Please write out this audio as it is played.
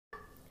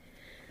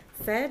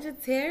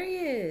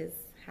Sagittarius,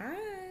 hi.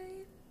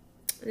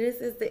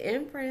 This is the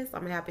Empress.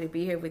 I'm happy to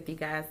be here with you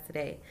guys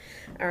today.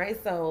 All right,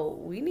 so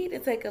we need to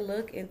take a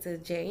look into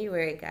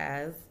January,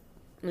 guys.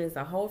 It's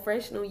a whole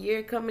fresh new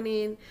year coming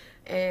in,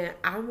 and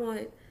I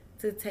want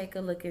to take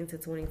a look into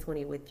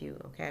 2020 with you,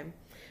 okay?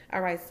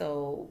 All right,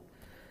 so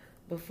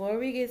before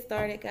we get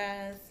started,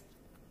 guys,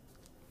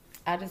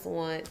 I just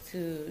want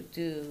to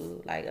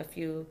do like a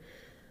few,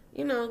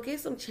 get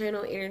some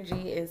channel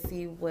energy and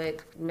see what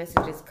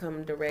messages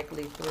come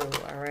directly through.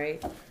 All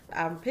right.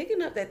 I'm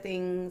picking up that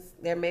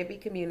there may be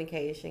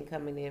communication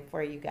coming in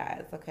for you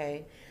guys.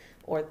 Okay.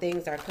 Or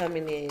things are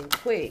coming in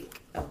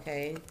quick.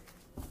 Okay.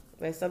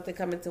 There's something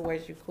coming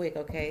towards you quick.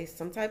 Okay.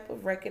 Some type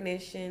of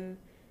recognition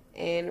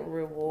and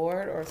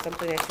reward or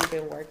something that you've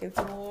been working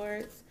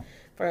towards.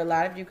 For a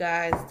lot of you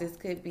guys, this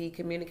could be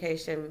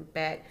communication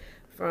back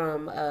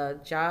from a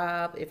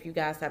job. If you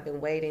guys have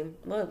been waiting,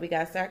 look, we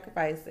got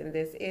sacrifice, and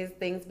this is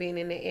things being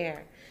in the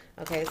air.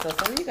 Okay, so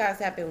some of you guys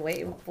have been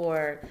waiting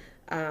for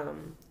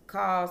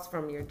calls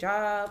from your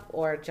job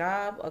or a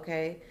job.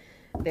 Okay,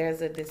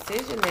 there's a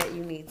decision that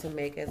you need to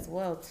make as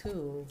well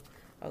too.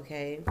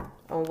 Okay,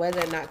 on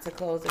whether or not to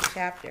close a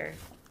chapter.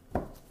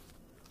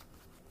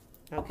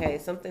 Okay,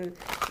 some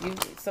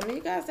of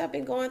you guys have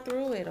been going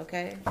through it.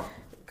 Okay,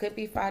 could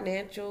be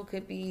financial,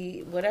 could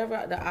be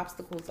whatever the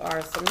obstacles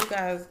are. Some of you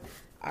guys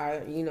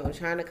are,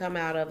 trying to come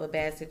out of a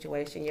bad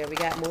situation. Yeah, we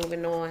got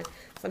moving on.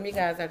 Some of you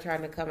guys are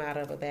trying to come out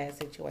of a bad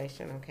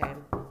situation, okay?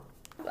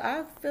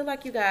 I feel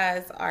like you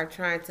guys are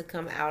trying to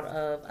come out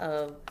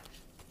of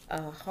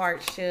a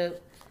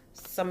hardship.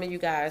 Some of you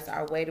guys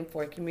are waiting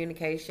for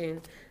communication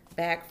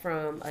back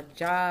from a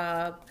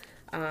job.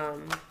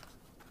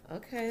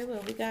 Okay,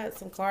 well, we got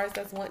some cards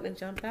that's wanting to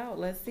jump out.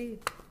 Let's see.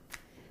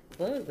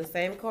 Look, the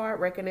same card,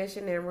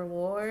 recognition and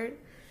reward.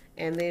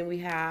 And then we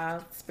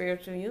have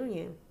spiritual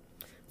union.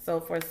 So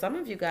for some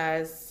of you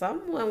guys,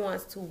 someone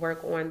wants to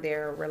work on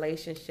their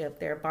relationship,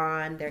 their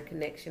bond, their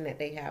connection that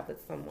they have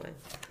with someone.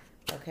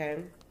 Okay?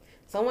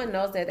 Someone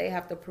knows that they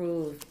have to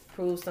prove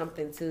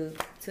something to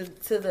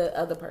the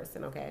other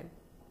person, okay?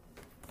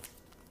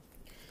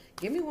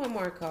 Give me one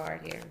more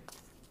card here.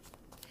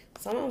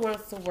 Someone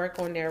wants to work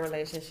on their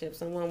relationship.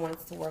 Someone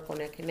wants to work on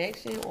their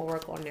connection or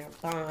work on their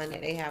bond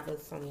that they have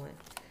with someone.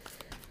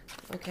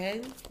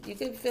 Okay, you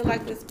can feel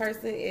like this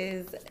person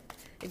is,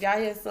 if y'all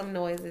hear some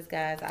noises,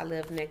 guys, I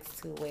live next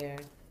to where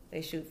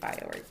they shoot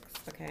fireworks,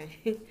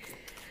 okay?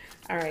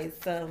 All right,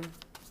 so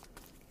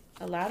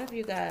a lot of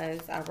you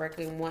guys are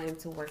wanting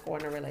to work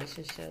on a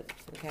relationship,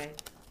 okay?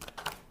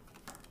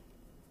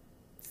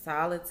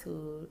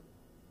 Solitude.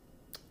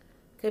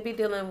 Could be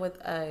dealing with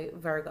a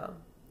Virgo,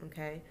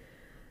 okay?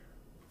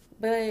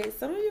 But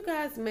some of you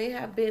guys may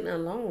have been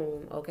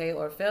alone, okay?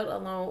 Or felt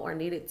alone or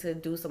needed to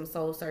do some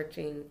soul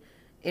searching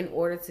in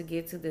order to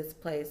get to this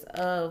place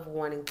of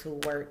wanting to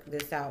work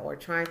this out or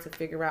trying to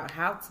figure out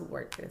how to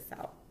work this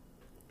out.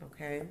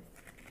 Okay?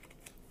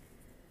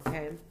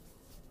 Okay.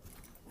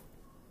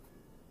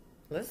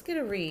 Let's get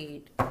a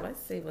read.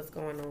 Let's see what's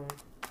going on.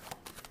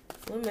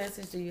 What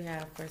message do you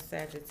have for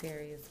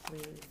Sagittarius,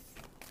 please?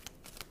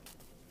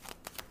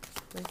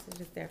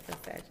 Message is there for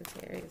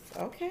Sagittarius.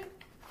 Okay.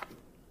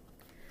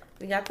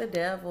 We got the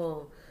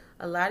Devil.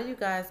 A lot of you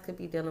guys could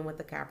be dealing with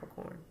the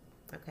Capricorn.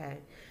 Okay?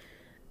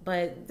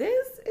 But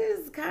this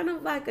is kind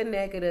of like a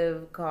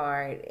negative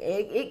card.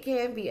 It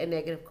can be a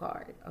negative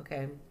card,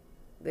 okay?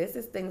 This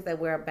is things that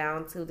we're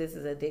bound to. This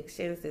is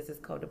addictions. This is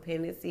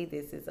codependency.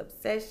 This is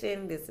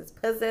obsession. This is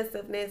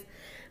possessiveness.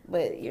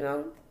 But,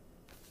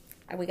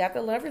 we got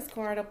the Lover's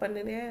card up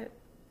under that,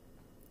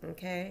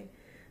 okay?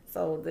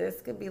 So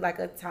this could be like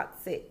a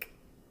toxic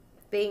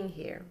thing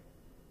here,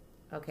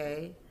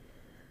 okay?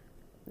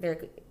 There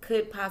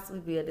could possibly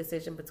be a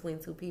decision between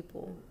two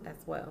people as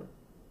well.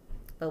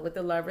 But with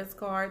the Lover's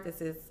card, this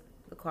is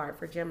the card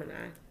for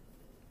Gemini.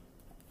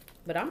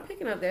 But I'm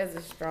picking up there's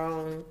a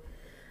strong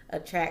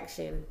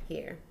attraction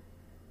here.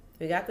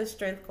 We got the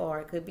Strength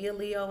card. Could be a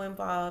Leo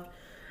involved.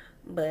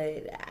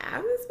 But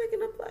I'm just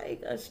picking up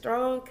like a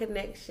strong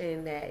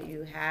connection that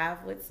you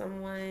have with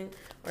someone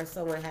or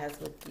someone has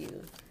with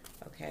you.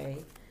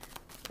 Okay.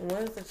 And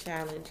what is the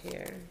challenge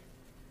here?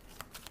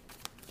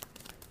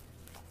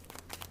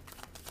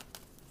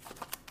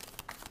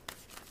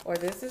 Or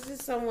this is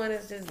just someone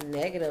that's just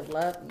negative.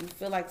 Love, you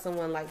feel like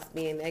someone likes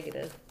being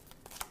negative.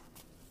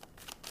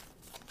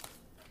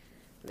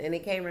 And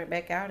it came right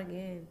back out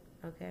again.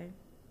 Okay.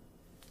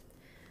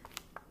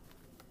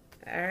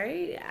 All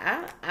right.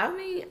 I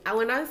mean,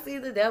 when I see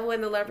the Devil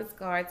and the Lover's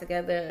card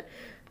together,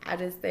 I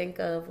just think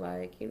of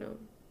like,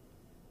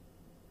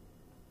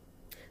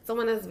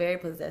 someone that's very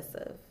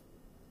possessive,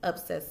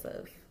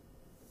 obsessive,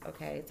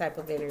 okay, type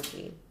of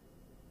energy.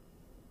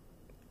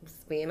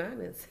 Just being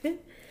honest.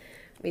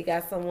 We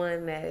got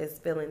someone that is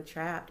feeling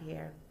trapped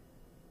here.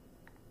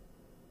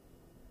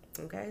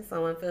 Okay,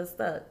 someone feels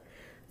stuck.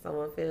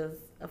 Someone feels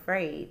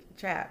afraid,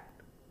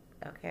 trapped.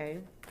 Okay.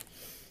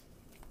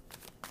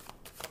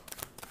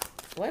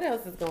 What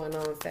else is going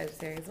on,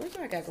 Sagittarius? What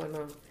y'all got going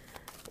on?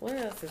 What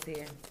else is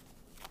here?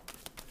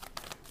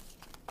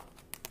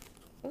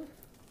 Ooh.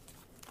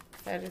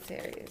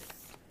 Sagittarius.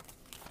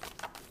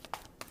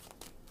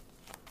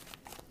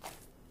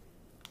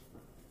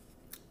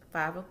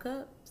 Five of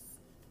Cups.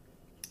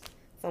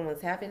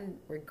 Someone's having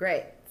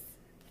regrets.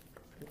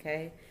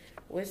 Okay.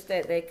 Wish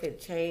that they could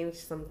change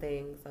some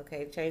things.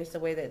 Okay. Change the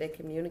way that they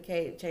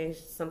communicate. Change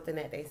something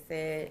that they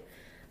said.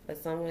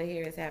 But someone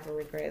here is having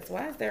regrets.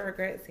 Why is there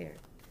regrets here?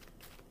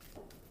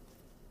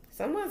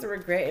 Someone's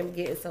regretting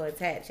getting so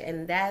attached.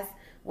 And that's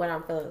what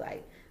I'm feeling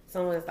like.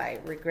 Someone's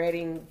like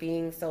regretting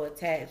being so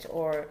attached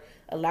or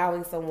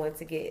allowing someone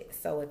to get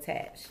so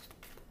attached.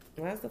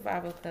 Why is the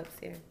Five of Cups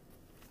here?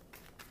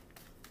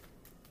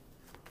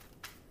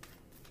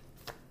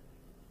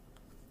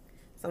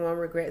 Someone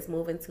regrets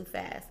moving too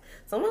fast.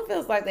 Someone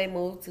feels like they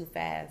moved too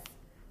fast.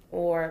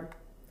 Or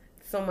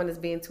someone is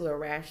being too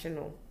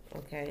irrational.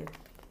 Okay.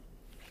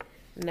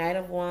 Knight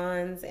of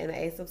Wands and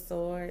Ace of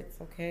Swords.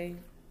 Okay.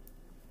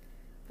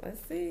 Let's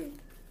see.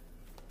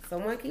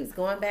 Someone keeps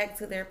going back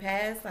to their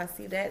past. I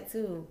see that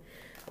too.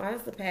 Why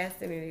is the past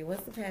energy?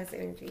 What's the past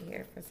energy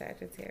here for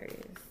Sagittarius?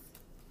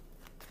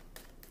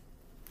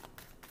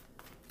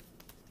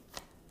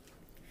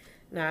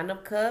 Nine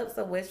of Cups,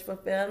 a wish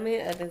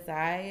fulfillment, a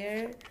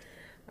desire.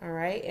 All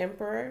right,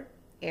 Emperor,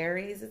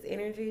 Aries is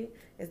energy.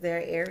 Is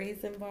there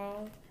Aries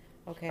involved?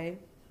 Okay.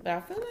 But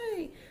I feel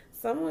like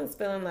someone's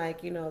feeling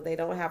like, you know, they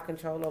don't have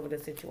control over the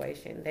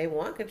situation. They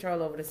want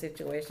control over the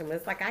situation, but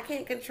it's like, I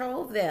can't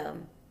control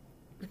them.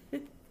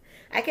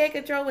 I can't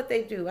control what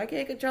they do. I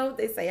can't control what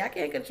they say. I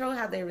can't control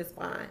how they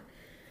respond.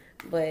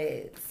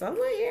 But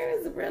someone here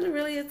is really,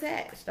 really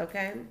attached,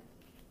 okay?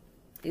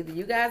 Either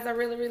you guys are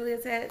really, really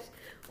attached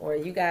or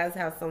you guys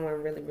have someone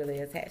really, really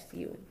attached to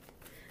you.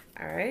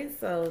 All right,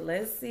 so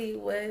let's see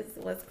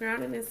what's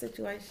crowning this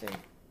situation.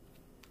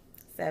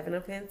 Seven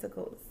of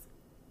Pentacles.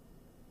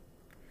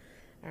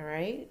 All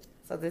right,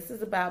 so this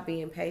is about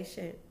being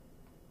patient,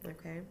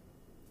 okay?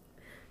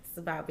 It's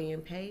about being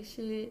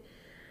patient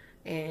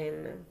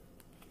and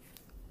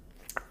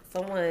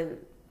someone,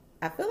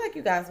 I feel like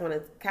you guys want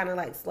to kind of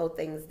like slow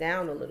things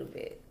down a little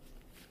bit.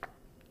 I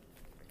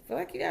feel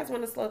like you guys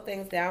want to slow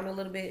things down a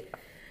little bit.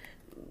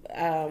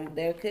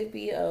 There could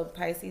be a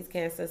Pisces,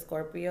 Cancer,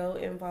 Scorpio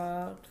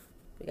involved.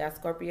 We got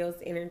Scorpio's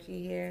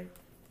energy here.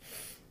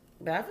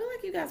 But I feel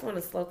like you guys want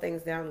to slow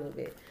things down a little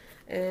bit.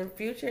 And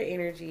future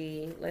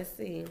energy, let's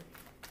see.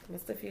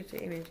 What's the future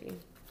energy?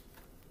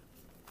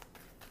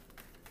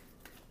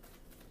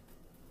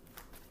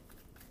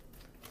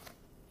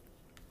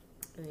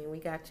 And we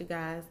got you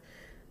guys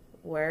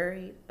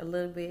worried a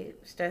little bit,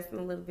 stressing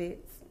a little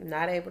bit,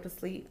 not able to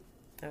sleep,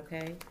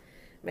 okay?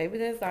 Maybe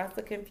there's lots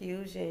of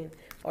confusion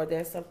or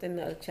there's something,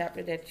 a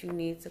chapter that you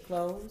need to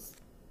close,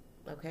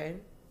 okay?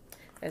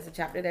 There's a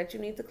chapter that you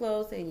need to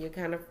close and you're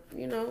kind of,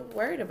 you know,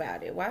 worried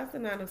about it. Why is the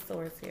Nine of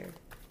Swords here?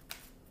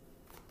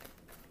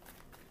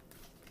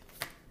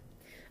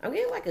 I'm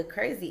getting like a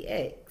crazy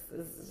ex.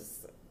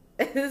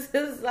 This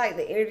is like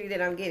the energy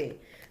that I'm getting.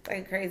 It's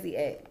like a crazy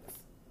ex.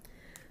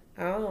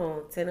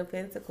 Oh, Ten of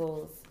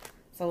Pentacles.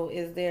 So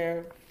is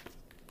there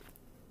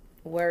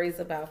worries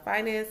about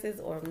finances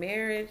or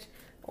marriage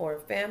or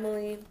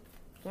family?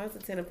 Why is the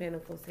Ten of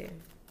Pentacles here?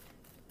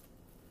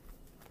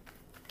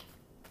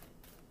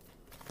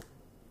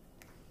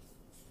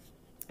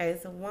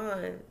 Ace of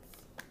Wands.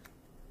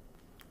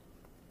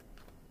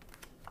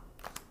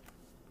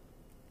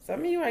 Some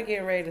of you are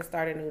getting ready to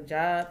start a new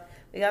job.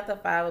 We got the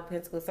Five of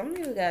Pentacles. Some of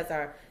you guys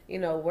are, you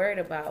know, worried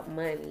about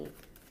money,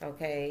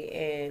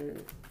 okay?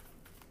 And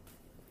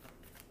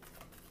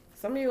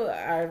some of you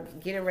are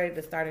getting ready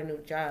to start a new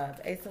job.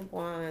 Ace of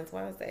Wands.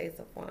 Why is the Ace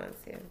of Wands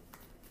here?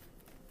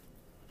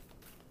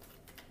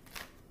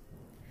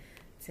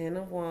 Ten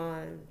of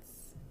Wands.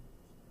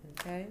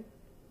 Okay.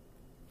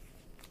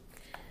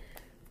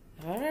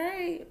 All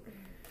right.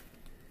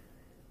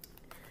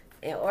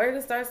 In order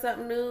to start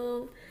something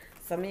new,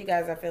 some of you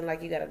guys are feeling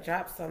like you got to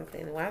drop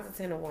something. Why is the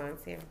Ten of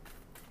Wands here?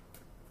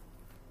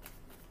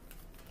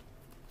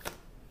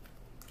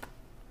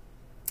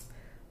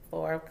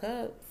 Four of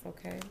Cups.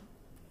 Okay.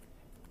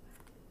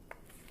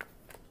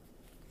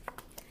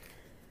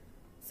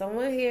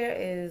 Someone here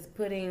is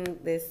putting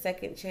this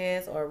second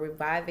chance or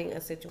reviving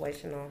a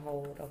situation on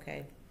hold,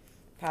 okay?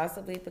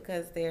 Possibly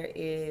because there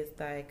is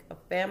like a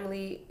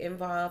family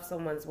involved,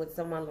 someone's with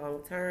someone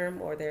long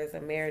term, or there's a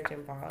marriage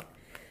involved.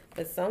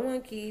 But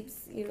someone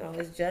keeps, you know,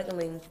 is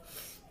juggling.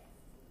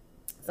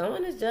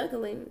 Someone is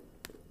juggling.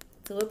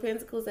 Two of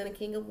Pentacles and a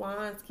King of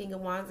Wands. King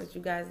of Wands is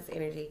you guys'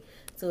 energy.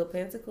 Two of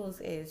Pentacles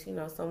is, you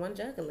know, someone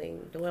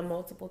juggling, doing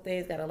multiple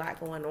things, got a lot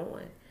going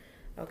on,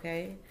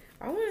 okay?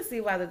 I want to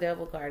see why the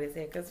Devil card is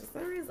here, because for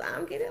some reason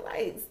I'm getting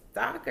like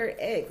Stalker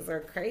X or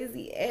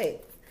Crazy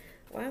X.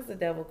 Why is the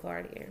Devil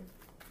card here?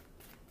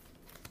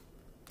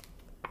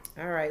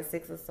 All right,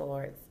 Six of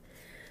Swords.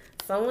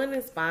 Someone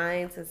is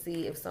spying to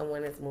see if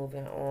someone is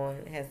moving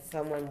on. Has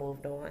someone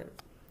moved on?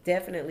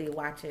 Definitely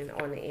watching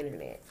on the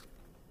internet,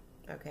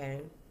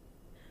 okay?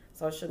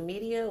 Social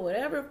media,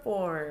 whatever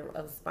form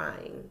of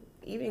spying,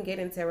 even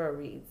getting tarot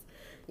reads,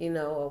 you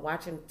know, or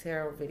watching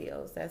tarot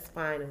videos, that's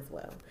fine as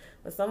well.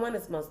 But someone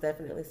is most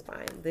definitely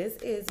spying. This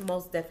is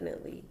most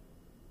definitely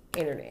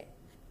internet.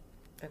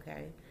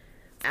 Okay.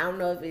 I don't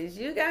know if it's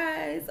you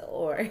guys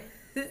or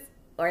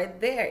or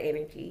their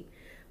energy,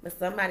 but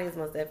somebody is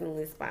most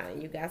definitely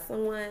spying. You got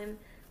someone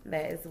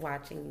that is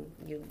watching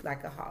you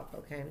like a hawk.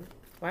 Okay.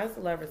 Why is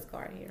the Lover's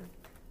card here?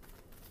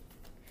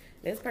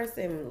 This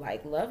person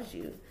like loves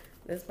you.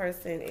 This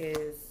person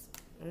is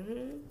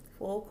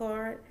full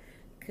card.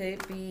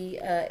 Could be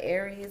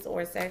Aries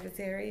or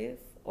Sagittarius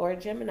or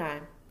Gemini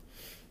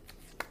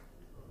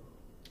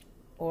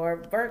or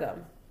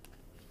Virgo.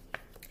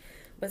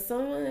 But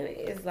someone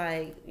is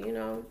like, you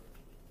know,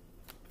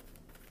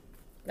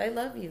 they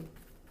love you.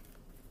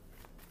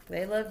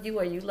 They love you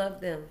or you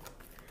love them.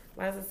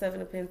 Why is the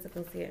Seven of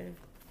Pentacles here?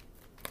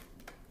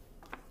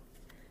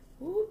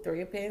 Ooh,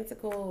 Three of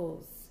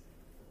Pentacles.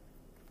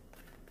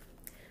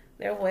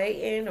 They're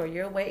waiting, or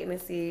you're waiting to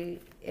see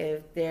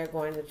if they're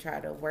going to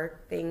try to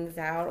work things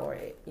out, or,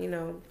 you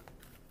know,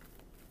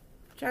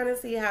 trying to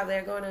see how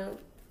they're going to,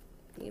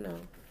 you know,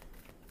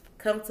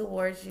 come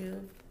towards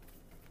you,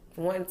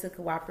 wanting to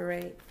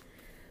cooperate.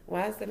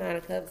 Why is the Nine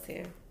of Cups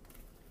here?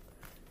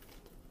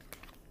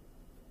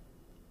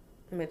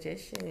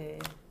 Magician.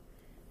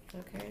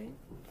 Okay.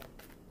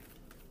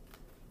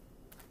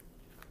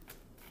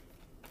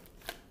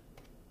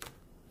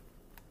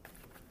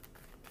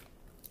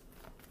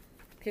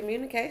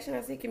 Communication.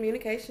 I see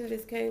communication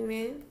just came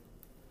in.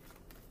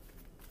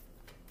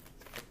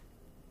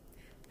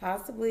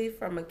 Possibly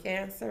from a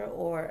Cancer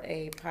or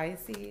a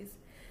Pisces.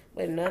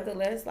 But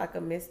nonetheless, like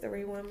a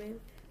mystery woman.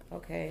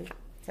 Okay.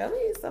 Telling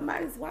you,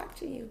 somebody's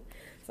watching you.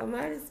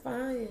 Somebody's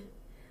spying.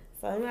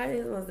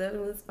 Somebody's most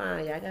definitely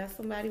spying. Y'all got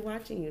somebody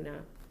watching you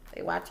now.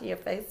 They watching your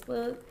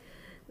Facebook.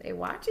 They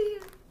watching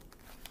you.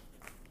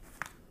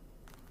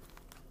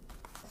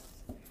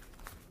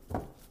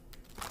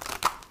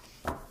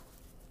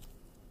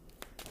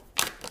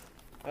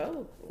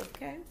 Oh,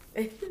 okay.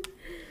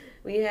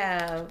 We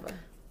have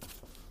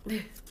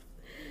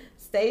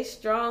stay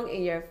strong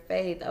in your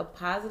faith. A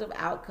positive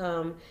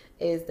outcome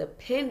is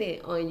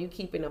dependent on you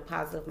keeping a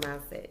positive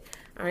mindset.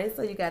 All right,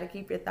 so you got to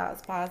keep your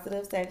thoughts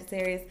positive,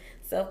 Sagittarius.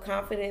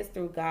 Self-confidence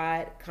through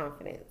God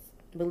confidence.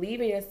 Believe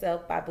in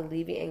yourself by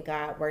believing in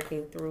God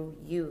working through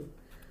you.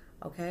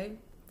 Okay?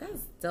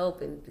 That's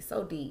dope and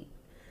so deep.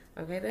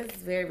 Okay, that's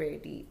very, very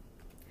deep.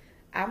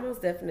 I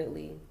most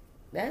definitely,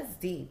 that's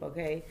deep,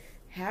 okay?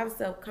 Have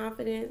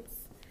self-confidence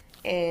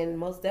and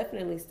most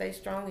definitely stay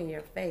strong in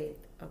your faith,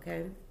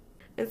 okay?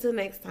 Until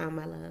next time,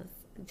 my loves.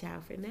 Ciao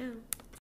for now.